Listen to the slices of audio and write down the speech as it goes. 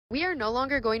We are no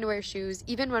longer going to wear shoes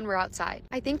even when we're outside.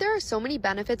 I think there are so many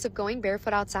benefits of going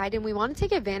barefoot outside, and we want to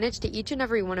take advantage to each and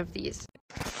every one of these.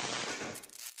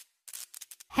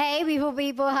 Hey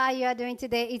people, how you are doing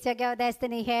today? It's your girl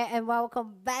Destiny here, and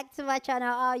welcome back to my channel.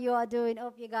 How you are doing?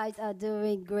 Hope you guys are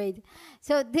doing great.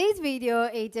 So this video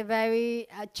is a very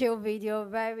chill video,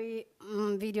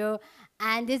 video,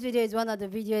 and this video is one of the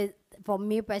videos for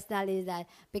me personally. Is that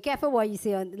be careful what you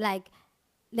see on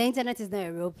the internet is not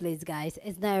a real place, guys.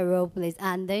 It's not a real place,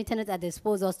 and the internet has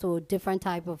exposed us to different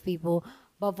type of people.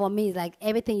 But for me, it's like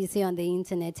everything you see on the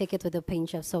internet, take it with a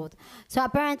pinch of salt. So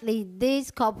apparently,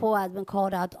 this couple has been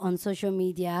called out on social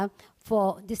media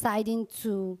for deciding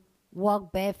to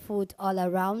walk barefoot all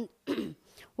around.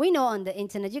 We know on the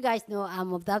internet, you guys know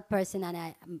I'm of that person,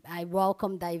 and I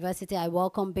welcome diversity. I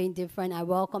welcome being different. I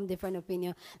welcome different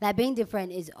opinion. Like being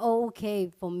different is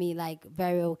okay for me, like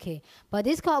very okay. But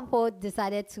this couple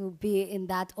decided to be in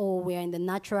that, oh, we're in the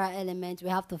natural element. We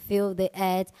have to feel the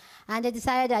earth. And they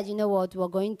decided that, you know what, we're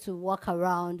going to walk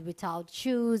around without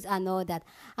shoes and all that.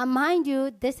 And mind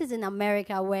you, this is in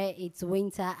America where it's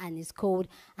winter and it's cold.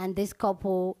 And this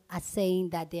couple are saying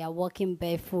that they are walking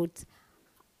barefoot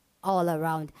all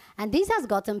around, and this has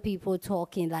gotten people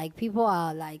talking. Like people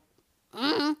are like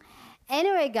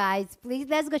Anyway, guys, please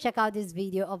let's go check out this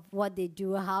video of what they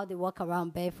do, how they walk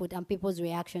around barefoot, and people's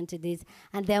reaction to this,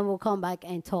 and then we'll come back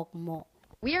and talk more.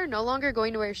 We are no longer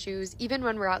going to wear shoes even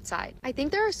when we're outside. I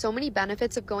think there are so many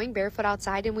benefits of going barefoot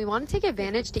outside, and we want to take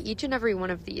advantage to each and every one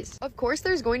of these. Of course,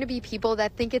 there's going to be people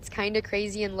that think it's kind of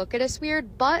crazy and look at us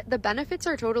weird, but the benefits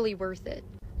are totally worth it.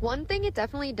 One thing it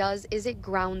definitely does is it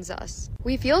grounds us.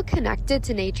 We feel connected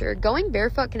to nature. Going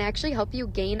barefoot can actually help you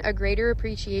gain a greater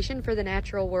appreciation for the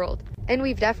natural world. And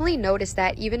we've definitely noticed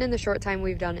that even in the short time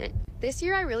we've done it. This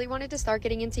year I really wanted to start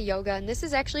getting into yoga, and this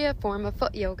is actually a form of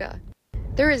foot yoga.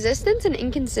 The resistance and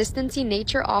inconsistency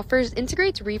nature offers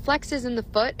integrates reflexes in the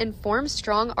foot and forms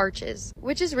strong arches,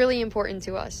 which is really important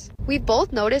to us. We've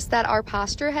both noticed that our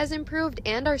posture has improved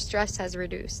and our stress has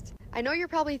reduced. I know you're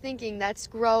probably thinking that's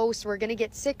gross, we're gonna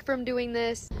get sick from doing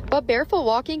this, but barefoot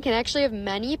walking can actually have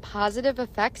many positive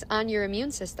effects on your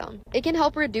immune system. It can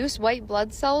help reduce white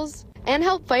blood cells and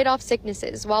help fight off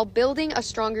sicknesses while building a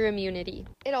stronger immunity.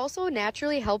 It also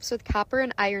naturally helps with copper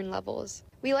and iron levels.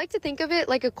 We like to think of it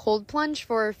like a cold plunge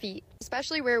for our feet.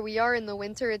 Especially where we are in the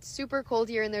winter, it's super cold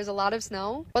here and there's a lot of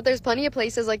snow, but there's plenty of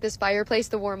places like this fireplace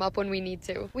to warm up when we need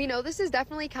to. We know this is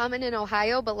definitely common in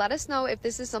Ohio, but let us know if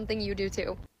this is something you do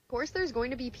too. Of course, there's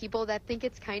going to be people that think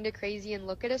it's kind of crazy and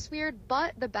look at us weird,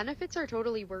 but the benefits are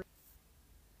totally worth it.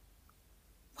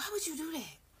 Why would you do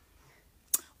that?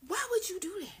 Why would you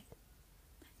do that?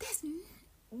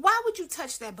 Why would you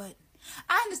touch that button?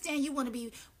 I understand you want to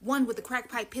be one with the crack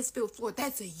pipe, piss-filled floor.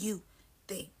 That's a you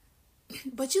thing.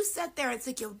 But you sat there and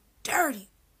took your dirty,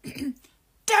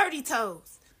 dirty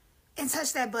toes and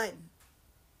touched that button.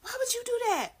 Why would you do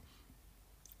that?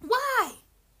 Why?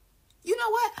 You know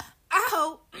what? I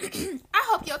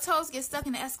hope your toes get stuck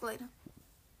in the escalator.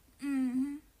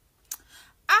 I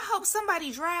hope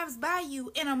somebody drives by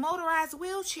you in a motorized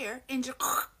wheelchair and just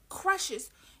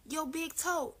crushes your big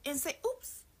toe and say,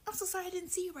 oops, I'm so sorry I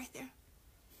didn't see you right there.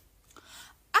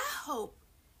 I hope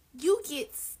you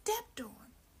get stepped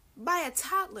on by a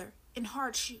toddler in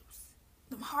hard shoes.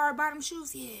 Them hard bottom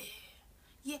shoes,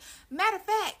 yeah. Matter of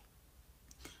fact,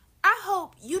 I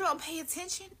hope you don't pay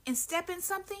attention and step in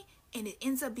something and it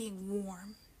ends up being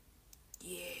warm.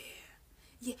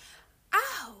 Yeah.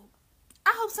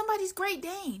 I hope somebody's Great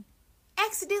Dane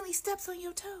accidentally steps on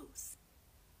your toes.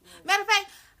 Matter of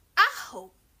fact, I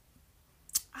hope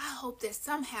that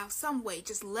somehow, some way,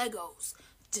 just Legos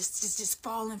just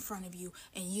fall in front of you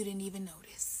and you didn't even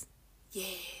notice. Yeah.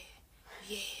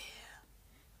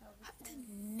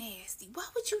 Nasty. Why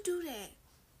would you do that?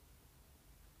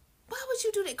 Why would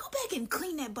you do that? Go back and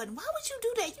clean that button. Why would you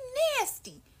do that? You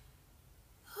nasty.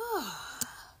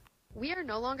 We are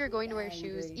no longer going to wear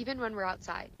shoes even when we're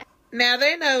outside. Now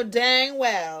they know dang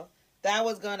well that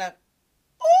was gonna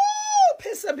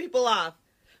piss some people off.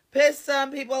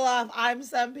 I'm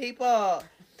some people.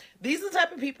 These are the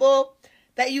type of people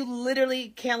that you literally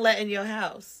can't let in your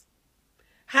house.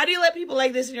 How do you let people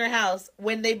like this in your house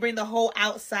when they bring the whole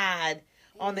outside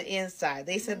on the inside?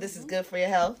 They said this is good for your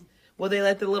health. Will they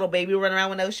let the little baby run around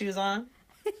with no shoes on?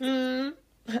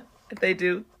 If they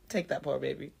do, take that poor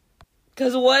baby.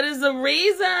 Because what is the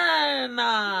reason?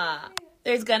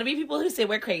 There's going to be people who say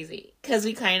we're crazy. Because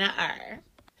we kind of are.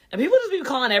 And people just be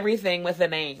calling everything with a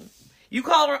name. You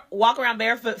walk around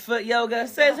barefoot foot yoga?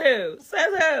 Says who?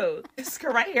 This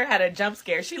girl right here had a jump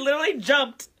scare. She literally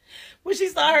jumped when she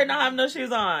saw her not have no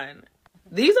shoes on.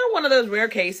 These are one of those rare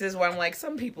cases where I'm like,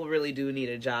 some people really do need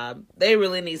a job. They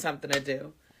really need something to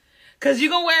do. Because you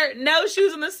gonna wear no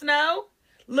shoes in the snow?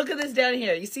 Look at this down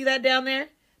here. You see that down there?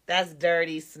 That's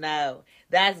dirty snow.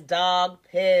 That's dog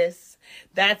piss.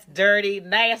 That's dirty,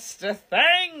 nasty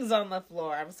things on the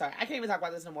floor. I'm sorry. I can't even talk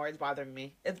about this no more. It's bothering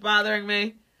me. It's bothering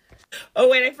me. Oh,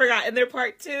 wait, I forgot. In their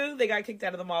part 2, they got kicked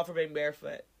out of the mall for being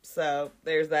barefoot. So,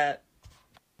 there's that.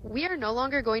 We are no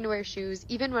longer going to wear shoes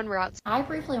even when we're outside. I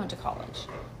briefly went to college,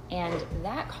 and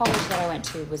that college that I went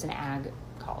to was an ag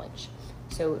college.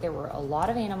 So there were a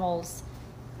lot of animals.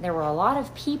 There were a lot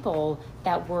of people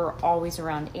that were always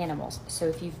around animals. So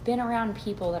if you've been around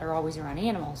people that are always around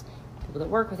animals, people that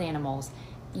work with animals,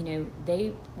 you know,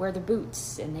 they wear the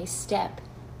boots and they step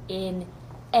in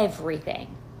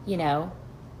everything, you know,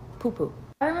 poo-poo.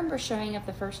 I remember showing up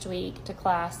the first week to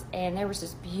class, and there was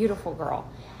this beautiful girl.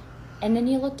 And then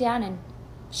you look down and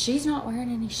she's not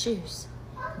wearing any shoes.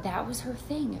 That was her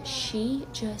thing. She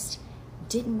just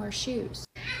didn't wear shoes,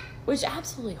 which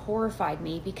absolutely horrified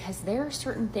me, because there are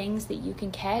certain things that you can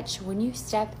catch when you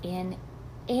step in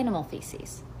animal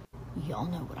feces. Y'all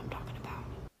know what I'm talking about.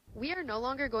 We are no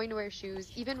longer going to wear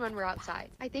shoes even when we're outside.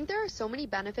 I think there are so many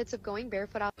benefits of going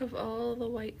barefoot out. Of all the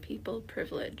white people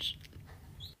privilege,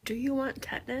 do you want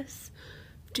tetanus?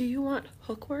 Do you want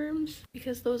hookworms?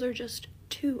 Because those are just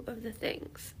 2 of the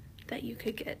things that you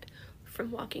could get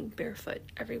from walking barefoot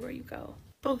everywhere you go.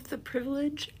 Both the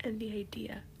privilege and the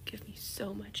idea give me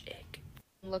so much ick.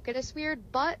 Look at us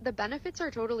weird, but the benefits are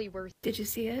totally worth it. Did you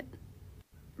see it?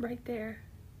 Right there.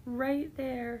 Right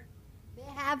there. They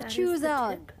have That is shoes the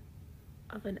on. tip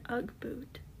of an Ugg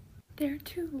boot. They're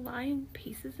 2 lying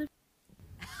pieces of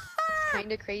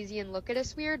Kinda crazy and look at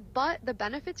us weird, but the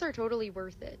benefits are totally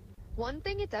worth it. One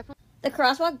thing it definitely The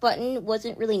crosswalk button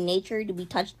wasn't really nature to be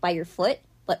touched by your foot,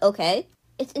 but okay.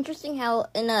 It's interesting how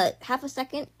in a half a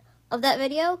second of that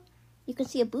video, you can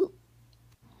see a boot.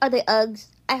 Are they Uggs?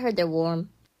 I heard they're warm.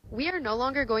 We are no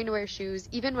longer going to wear shoes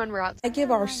even when we're outside. I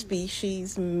give our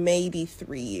species maybe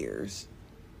 3 years.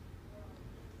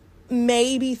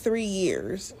 Maybe 3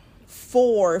 years.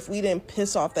 4 if we didn't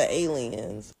piss off the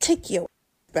aliens. Take your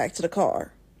back to the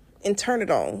car and turn it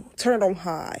on. Turn it on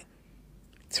high.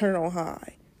 Turn it on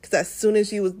high. Because as soon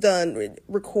as you was done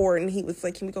recording, he was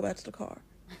like, can we go back to the car?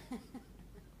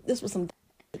 This was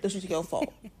your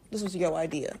fault. This was your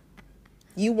idea.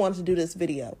 You wanted to do this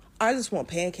video. I just want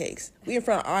pancakes. We in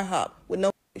front of IHOP with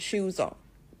no shoes on.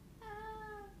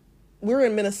 We're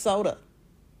in Minnesota.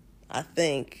 I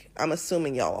think. I'm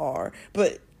assuming y'all are.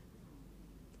 But,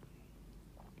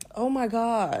 oh my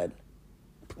God.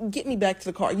 Get me back to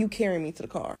the car. You carry me to the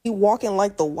car. You walking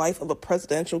like the wife of a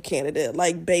presidential candidate.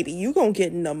 Like, baby, you gonna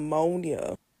get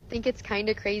pneumonia. Think it's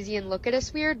kinda crazy and look at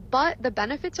us weird, but the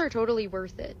benefits are totally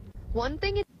worth it. One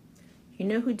thing it You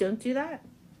know who don't do that?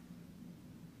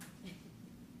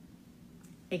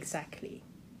 Exactly.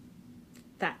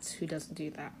 That's who doesn't do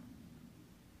that.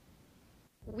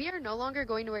 we are no longer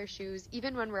going to wear shoes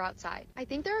even when we're outside. I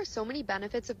think there are so many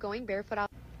benefits of going barefoot out.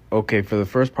 Okay, for the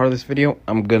first part of this video,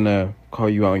 I'm gonna call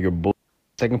you out on your bull.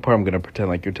 Second part, I'm gonna pretend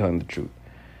like you're telling the truth.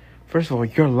 First of all,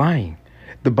 you're lying.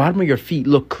 The bottom of your feet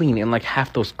look clean in like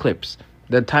half those clips.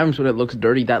 The times when it looks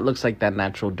dirty, that looks like that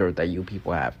natural dirt that you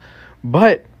people have.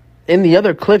 But in the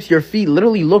other clips, your feet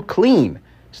literally look clean.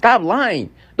 Stop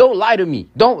lying. Don't lie to me.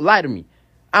 Don't lie to me.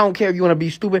 I don't care if you want to be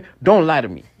stupid. Don't lie to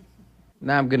me.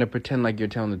 Now I'm gonna pretend like you're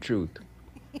telling the truth.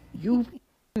 You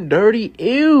dirty.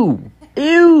 Ew.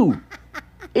 Ew.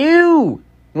 Ew.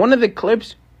 One of the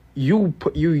clips, you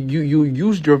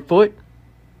used your foot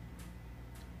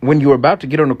when you were about to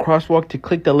get on the crosswalk to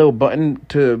click that little button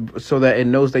so that it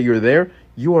knows that you're there.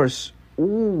 You are,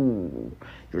 ooh,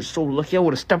 you're so lucky. I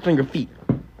would have stepped on your feet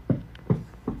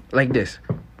like this,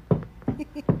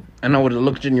 and I would have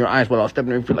looked in your eyes while I was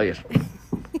stepping on your feet like this.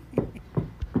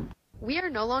 We are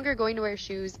no longer going to wear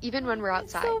shoes even when we're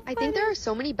outside. I think there are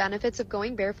so many benefits of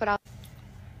going barefoot out.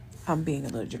 I'm being a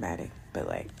little dramatic, but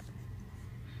like,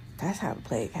 that's how the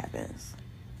plague happens.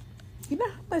 You know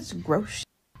how much gross shit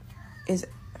is.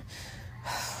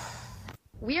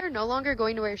 We are no longer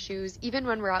going to wear shoes even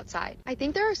when we're outside. I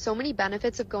think there are so many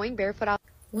benefits of going barefoot out.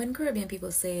 When Caribbean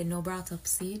people say no brought up,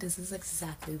 see, this is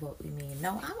exactly what we mean.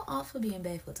 Now, I'm all for being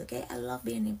barefoot, okay? I love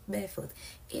being barefoot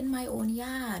in my own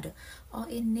yard or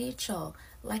in nature,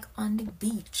 like on the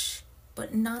beach,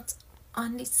 but not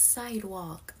on the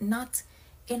sidewalk, not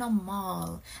in a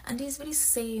mall. And these are the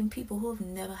same people who have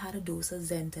never had a dose of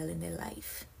Zentel in their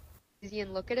life.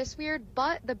 And look at us weird,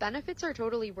 but the benefits are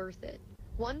totally worth it.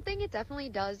 One thing it definitely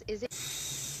does is it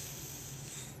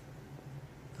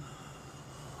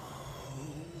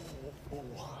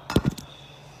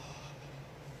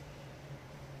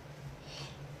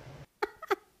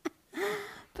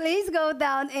please go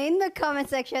down in the comment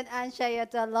section and share your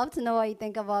thoughts. I'd love to know what you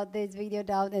think about this video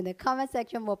down in the comment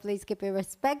section, but please keep it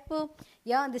respectful.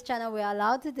 Yeah, on this channel, we're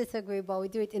allowed to disagree, but we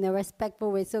do it in a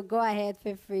respectful way. So go ahead,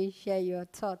 feel free, share your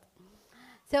thoughts.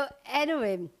 So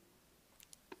anyway,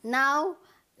 now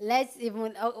let's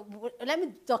even, let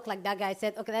me talk like that guy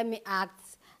said. Okay, let me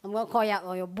act. I'm going to call you out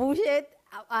on your bullshit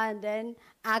and then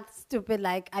act stupid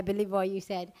like I believe what you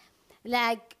said.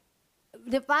 Like,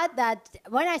 the fact that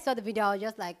when I saw the video, I was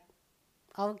just like,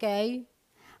 okay.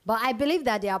 But I believe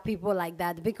that there are people like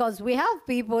that because we have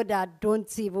people that don't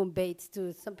even bait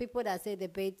too. Some people that say they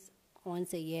bait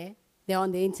once a year. They're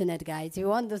on the internet, guys. If you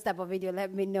want this type of video,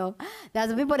 let me know. There's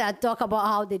some people that talk about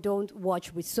how they don't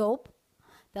wash with soap.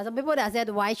 There's some people that said,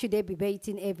 why should they be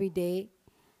baiting every day?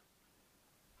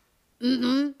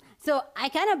 So I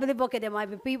kind of believe, okay, there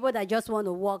might be people that just want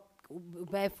to walk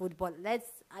barefoot, but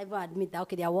I will admit that,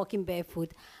 okay, they are walking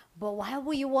barefoot. But why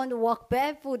would you want to walk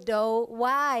barefoot, though?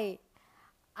 Why?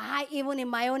 Even in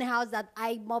my own house that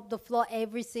I mop the floor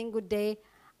every single day,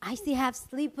 I still have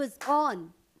slippers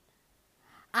on.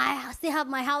 I still have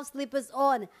my house slippers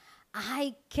on.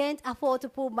 I can't afford to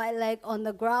put my leg on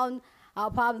the ground.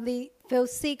 I'll probably feel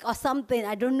sick or something.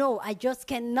 I don't know. I just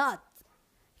cannot.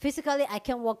 Physically, I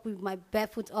can't walk with my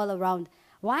barefoot all around.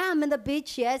 While I'm in the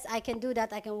beach, yes, I can do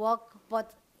that. I can walk,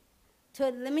 but to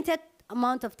a limited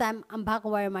amount of time, I'm back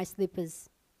wearing my slippers.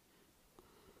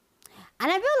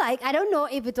 And I feel like, I don't know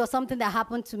if it was something that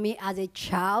happened to me as a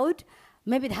child.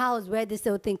 Maybe the house where this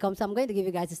whole thing comes. So I'm going to give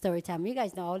you guys a story time. You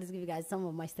guys know I always give you guys some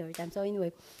of my story time. So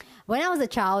anyway, when I was a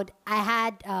child, I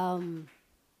had,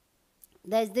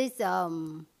 there's this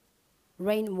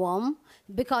rainworm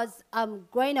because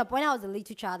growing up, when I was a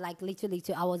little child, like little,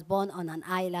 I was born on an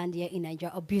island here in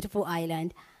Nigeria, a beautiful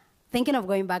island. Thinking of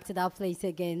going back to that place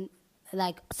again,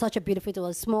 like such a beautiful, it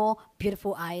was a small,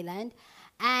 beautiful island.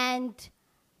 And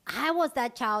I was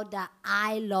that child that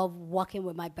I love walking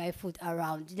with my barefoot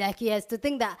around. Like, yes, to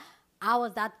think that I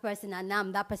was that person and now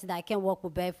I'm that person that I can walk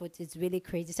with barefoot is really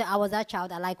crazy. So I was that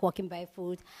child. I like walking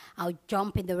barefoot. I would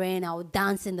jump in the rain. I would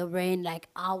dance in the rain. Like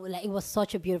it was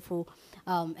such a beautiful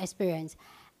experience.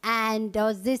 And there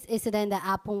was this incident that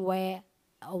happened where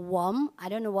a worm, I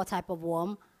don't know what type of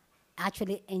worm,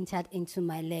 actually entered into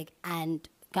my leg. And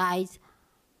guys,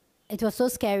 it was so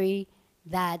scary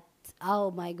that, oh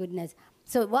my goodness.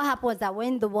 So what happened was that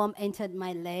when the worm entered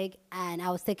my leg and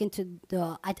I was taken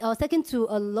to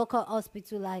a local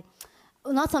hospital, like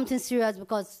not something serious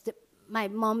because my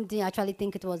mom didn't actually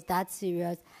think it was that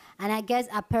serious. And I guess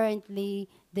apparently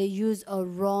they used a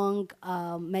wrong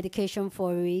medication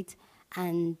for it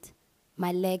and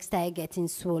my legs started getting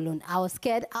swollen. I was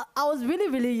scared. I was really,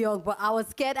 really young, but I was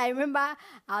scared. I remember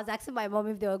I was asking my mom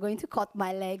if they were going to cut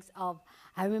my legs off.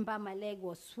 I remember my leg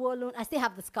was swollen. I still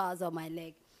have the scars on my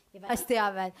leg. If I still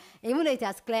have it, even though it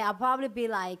has clear, I'll probably be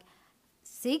like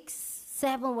 6,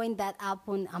 7 when that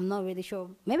happened. I'm not really sure.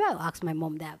 Maybe I'll ask my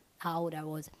mom that how old I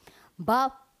was.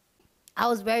 But I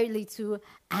was very little,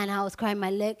 and I was crying.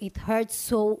 My leg, it hurt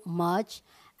so much,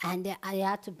 and I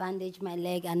had to bandage my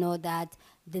leg and all that.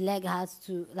 The leg has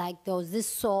to, like, there was this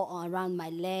sore around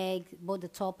my leg, both the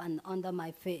top and under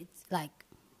my feet, like.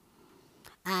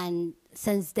 And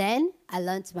since then, I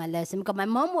learned my lesson. Because my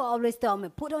mom will always tell me,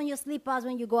 put on your slippers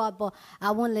when you go out. But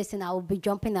I won't listen. I will be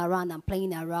jumping around and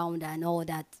playing around and all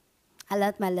that. I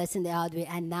learned my lesson the hard way.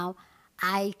 And now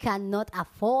I cannot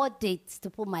afford it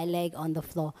to put my leg on the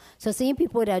floor. So seeing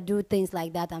people that do things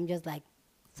like that, I'm just like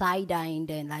side-eyeing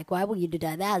them. Like, why would you do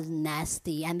that? That's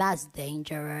nasty and that's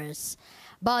dangerous.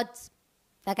 But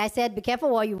like I said, be careful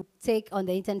what you take on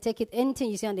the internet. Take it, anything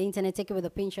you see on the internet, take it with a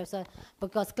pinch of salt.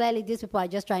 Because clearly these people are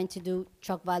just trying to do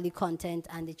shock value content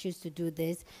and they choose to do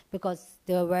this because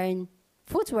they were wearing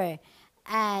footwear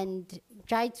and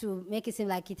try to make it seem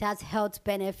like it has health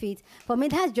benefits. For me,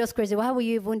 that's just crazy. Why would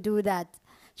you even do that?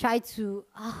 Try to...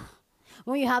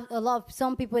 when you have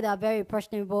some people that are very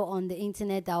impressionable on the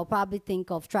internet that will probably think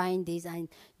of trying this and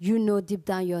you know deep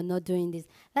down you're not doing this.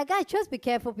 Like, guys, just be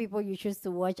careful people you choose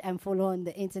to watch and follow on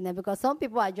the internet because some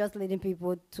people are just leading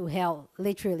people to hell,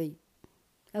 literally.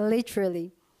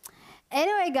 Literally.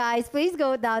 Anyway, guys, please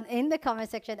go down in the comment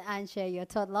section and share your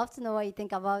thoughts. Love to know what you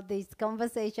think about this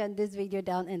conversation, this video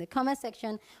down in the comment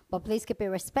section. But please keep it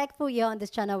respectful. Here on this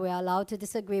channel, we're allowed to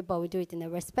disagree, but we do it in a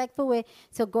respectful way.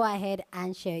 So go ahead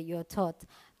and share your thoughts.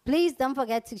 Please don't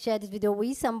forget to share this video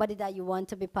with somebody that you want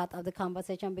to be part of the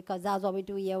conversation because that's what we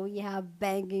do here. We have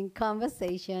banging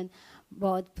conversation.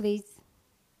 But please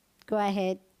go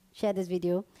ahead, share this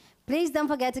video. Please don't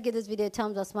forget to give this video a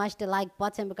thumbs up, smash the like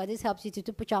button because this helps you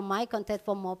to push out my content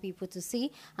for more people to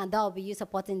see. And that will be you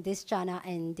supporting this channel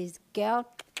and this girl.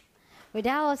 With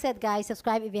that all said, guys,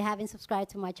 subscribe if you haven't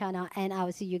subscribed to my channel, and I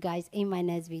will see you guys in my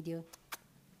next video.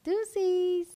 Deuces.